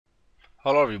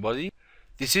Hello everybody,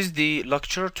 this is the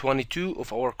lecture 22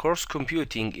 of our course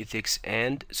Computing Ethics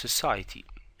and Society.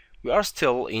 We are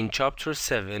still in chapter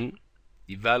 7,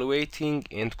 Evaluating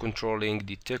and Controlling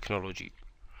the Technology.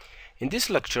 In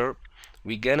this lecture,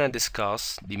 we're gonna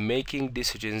discuss the making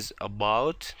decisions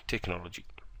about technology.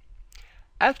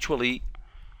 Actually,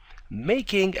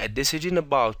 making a decision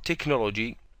about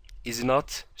technology is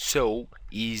not so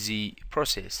easy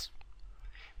process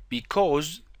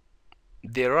because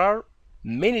there are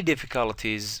many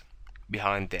difficulties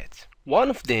behind that.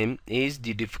 One of them is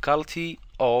the difficulty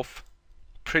of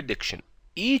prediction.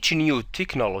 Each new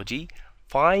technology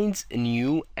finds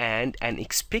new and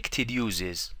unexpected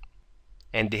uses,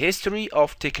 and the history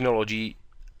of technology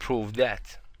proves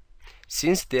that.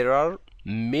 Since there are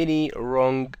many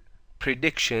wrong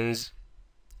predictions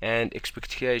and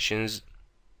expectations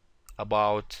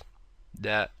about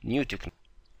the new technology.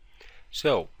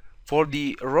 So, for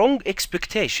the wrong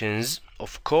expectations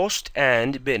of cost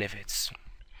and benefits,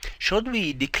 should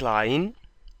we decline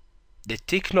the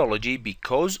technology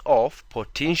because of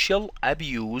potential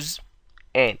abuse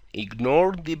and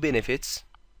ignore the benefits?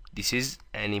 This is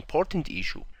an important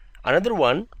issue. Another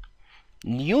one,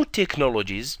 new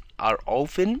technologies are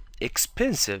often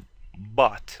expensive,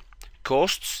 but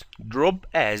costs drop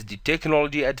as the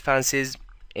technology advances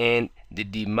and the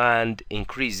demand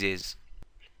increases.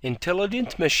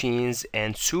 Intelligent machines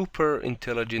and super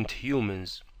intelligent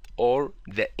humans, or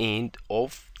the end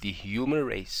of the human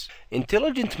race.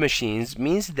 Intelligent machines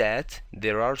means that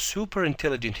there are super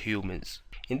intelligent humans.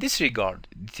 In this regard,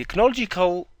 the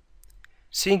technological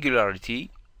singularity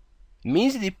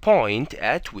means the point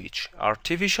at which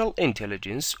artificial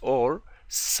intelligence or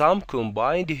some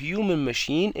combined human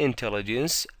machine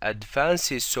intelligence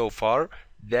advances so far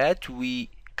that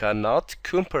we cannot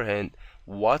comprehend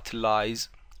what lies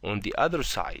on the other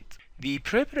side. The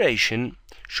preparation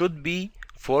should be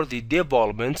for the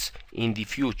developments in the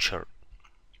future,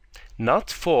 not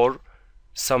for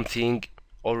something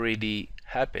already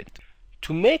happened.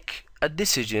 To make a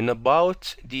decision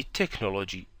about the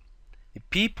technology, the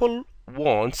people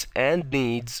wants and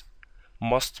needs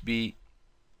must be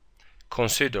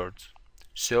considered.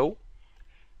 So,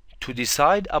 to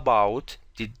decide about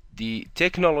the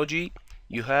technology,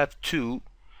 you have to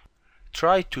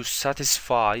try to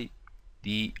satisfy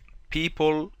the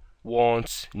people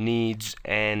wants, needs,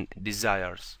 and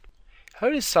desires.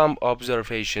 Here is some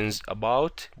observations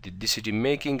about the decision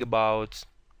making about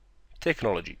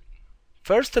technology.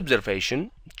 First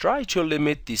observation, try to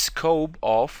limit the scope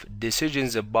of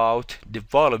decisions about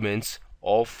developments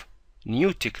of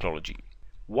new technology.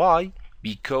 Why?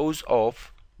 Because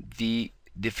of the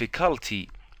difficulty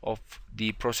of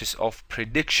the process of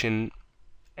prediction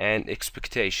and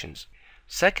expectations.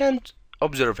 Second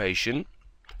observation,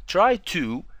 try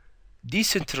to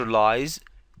decentralize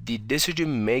the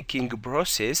decision-making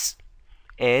process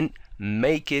and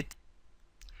make it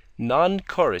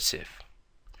non-coercive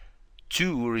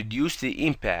to reduce the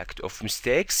impact of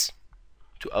mistakes,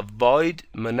 to avoid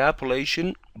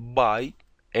manipulation by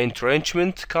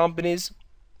entrenchment companies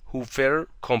who fear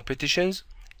competitions,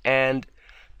 and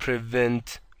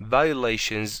prevent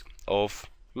violations of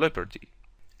liberty.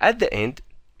 At the end,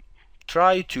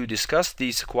 try to discuss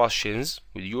these questions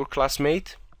with your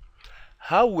classmate.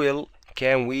 How well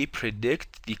can we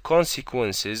predict the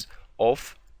consequences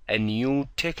of a new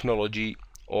technology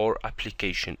or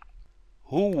application?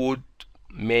 Who would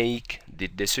make the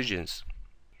decisions?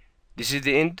 This is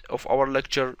the end of our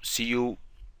lecture. See you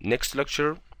next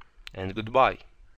lecture and goodbye.